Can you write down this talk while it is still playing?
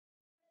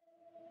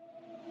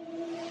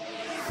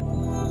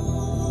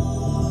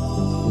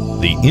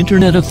The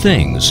Internet of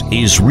Things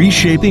is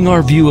reshaping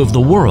our view of the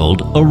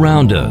world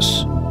around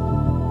us.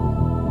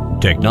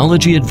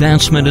 Technology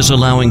advancement is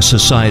allowing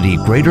society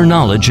greater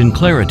knowledge and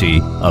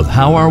clarity of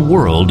how our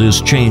world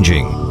is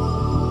changing.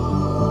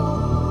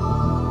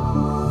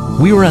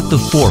 We are at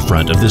the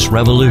forefront of this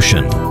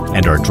revolution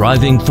and are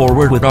driving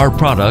forward with our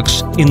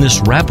products in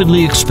this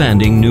rapidly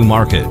expanding new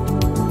market.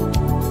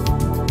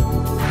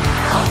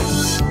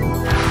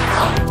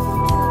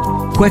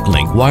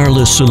 Queclink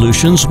Wireless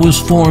Solutions was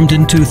formed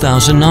in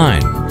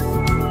 2009.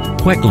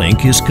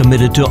 Queclink is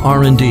committed to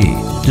R&D,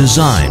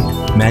 design,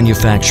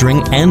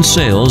 manufacturing and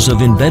sales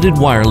of embedded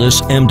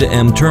wireless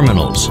M2M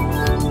terminals,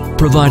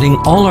 providing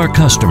all our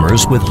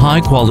customers with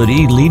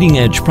high-quality,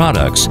 leading-edge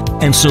products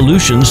and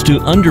solutions to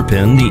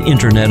underpin the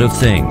Internet of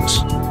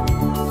Things.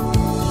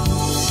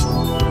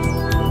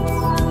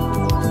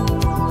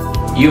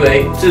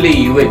 致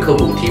力于为客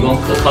户提供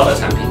可靠的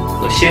产品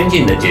和先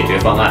进的解决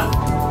方案。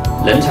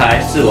人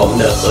才是我们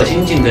的核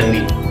心竞争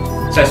力，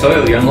在所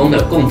有员工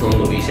的共同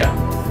努力下，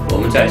我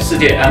们在世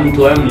界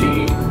M2M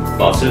领域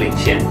保持领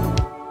先。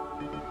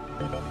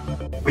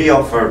We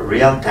offer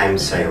real-time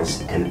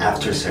sales and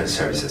after-sales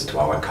services to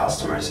our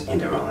customers in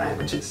their own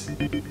languages.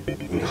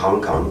 In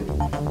Hong Kong,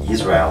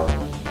 Israel,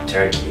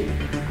 Turkey,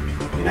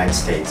 United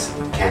States,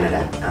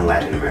 Canada, and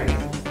Latin America.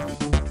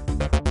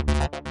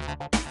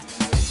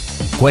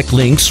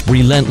 Queclink's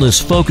relentless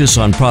focus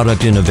on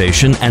product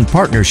innovation and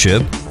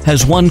partnership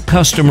has won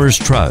customers'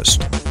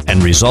 trust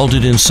and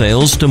resulted in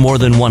sales to more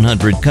than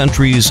 100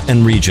 countries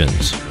and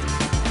regions.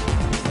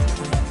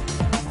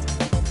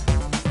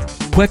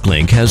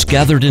 Queclink has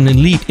gathered an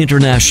elite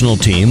international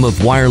team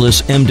of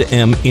wireless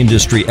M2M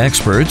industry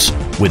experts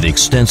with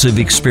extensive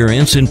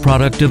experience in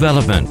product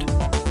development.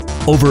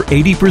 Over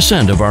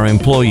 80% of our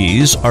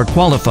employees are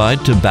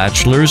qualified to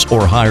bachelor's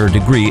or higher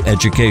degree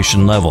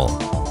education level.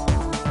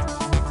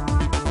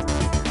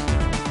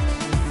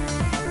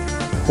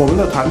 我们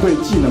的团队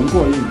技能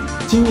过硬，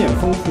经验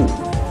丰富，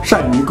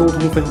善于沟通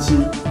分析。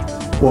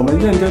我们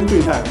认真对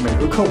待每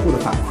个客户的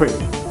反馈，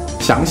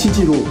详细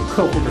记录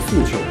客户的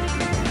诉求，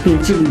并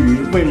致力于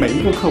为每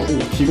一个客户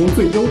提供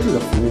最优质的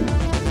服务。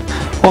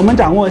我们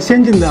掌握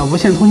先进的无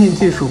线通信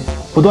技术，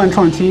不断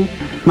创新，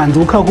满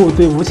足客户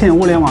对无线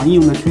物联网应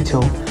用的需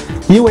求，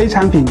以为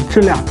产品质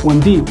量稳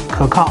定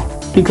可靠，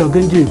并可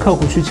根据客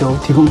户需求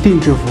提供定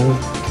制服务。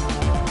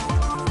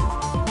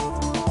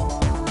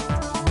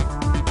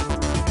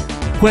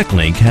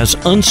 Queclink has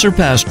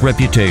unsurpassed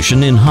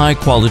reputation in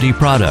high-quality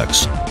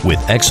products, with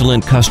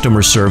excellent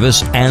customer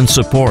service and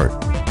support.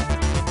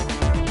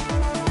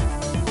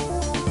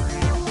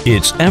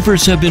 Its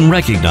efforts have been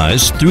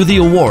recognized through the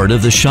award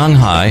of the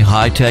Shanghai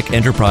High-Tech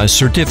Enterprise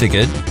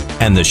Certificate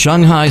and the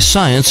Shanghai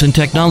Science and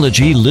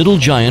Technology Little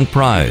Giant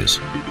Prize.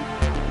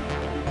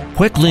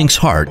 Queclink's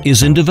heart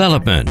is in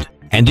development,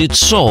 and its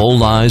soul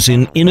lies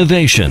in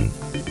innovation.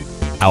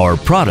 Our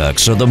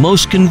products are the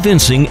most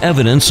convincing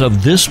evidence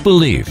of this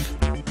belief.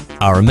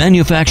 Our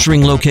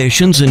manufacturing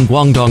locations in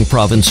Guangdong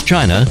Province,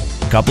 China,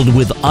 coupled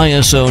with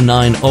ISO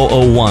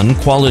 9001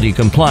 quality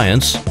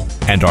compliance,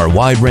 and our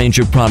wide range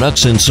of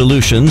products and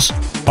solutions,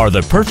 are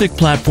the perfect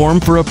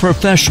platform for a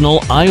professional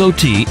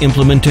IoT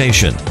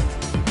implementation.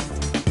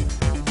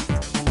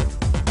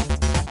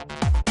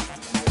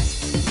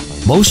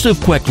 Most of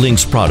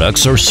Queclink's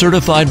products are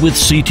certified with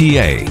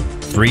CTA,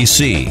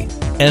 3C,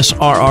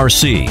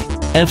 SRRC,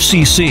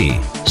 FCC,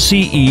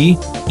 CE,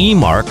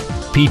 eMark,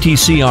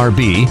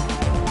 PTCRB,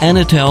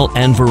 Anatel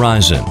and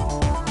Verizon.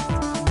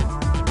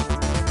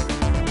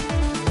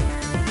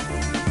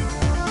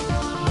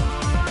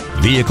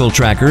 Vehicle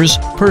trackers,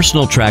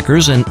 personal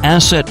trackers, and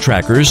asset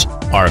trackers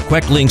are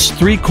Queclink's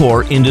three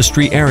core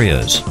industry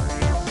areas.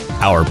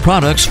 Our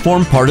products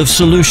form part of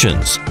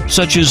solutions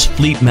such as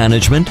fleet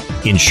management,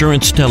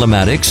 insurance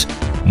telematics,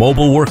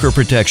 mobile worker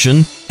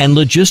protection, and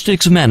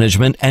logistics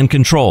management and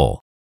control.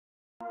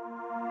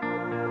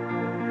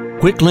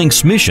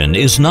 Queclink's mission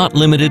is not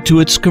limited to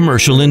its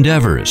commercial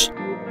endeavors.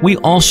 We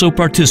also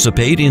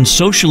participate in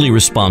socially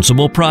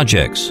responsible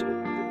projects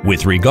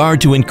with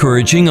regard to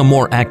encouraging a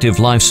more active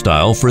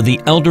lifestyle for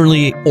the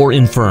elderly or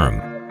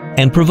infirm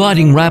and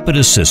providing rapid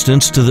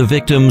assistance to the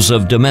victims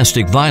of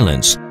domestic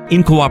violence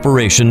in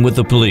cooperation with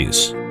the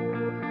police.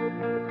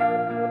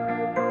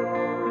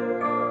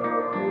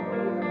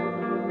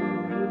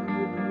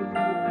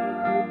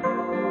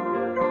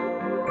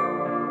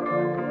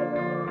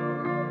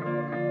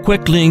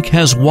 Queclink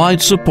has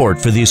wide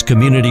support for these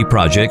community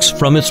projects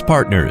from its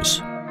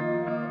partners.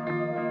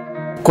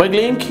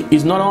 Queclink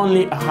is not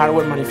only a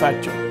hardware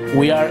manufacturer,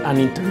 we are an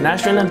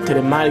international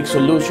telematic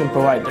solution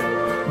provider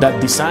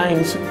that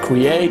designs,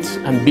 creates,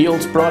 and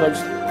builds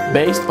products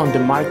based on the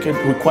market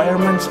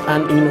requirements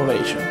and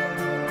innovation.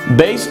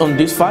 Based on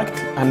this fact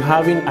and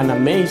having an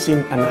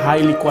amazing and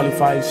highly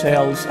qualified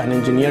sales and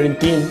engineering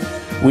team,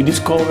 we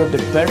discovered the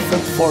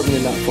perfect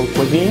formula for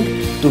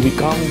Queclink to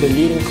become the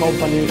leading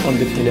company on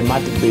the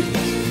telematic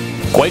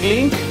business.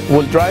 Queclink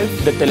will drive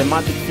the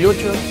telematic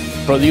future,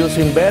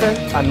 producing better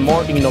and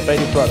more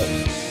innovative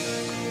products.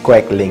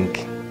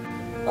 Queclink.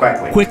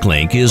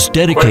 Queclink is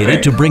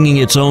dedicated to bringing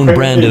its own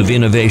brand of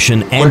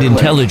innovation and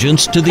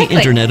intelligence to the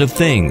Internet of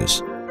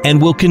Things,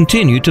 and will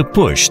continue to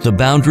push the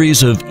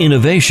boundaries of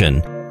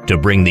innovation to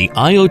bring the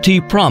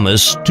IoT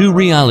promise to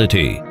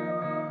reality.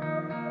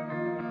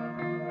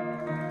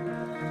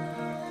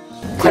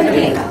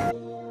 Queclink.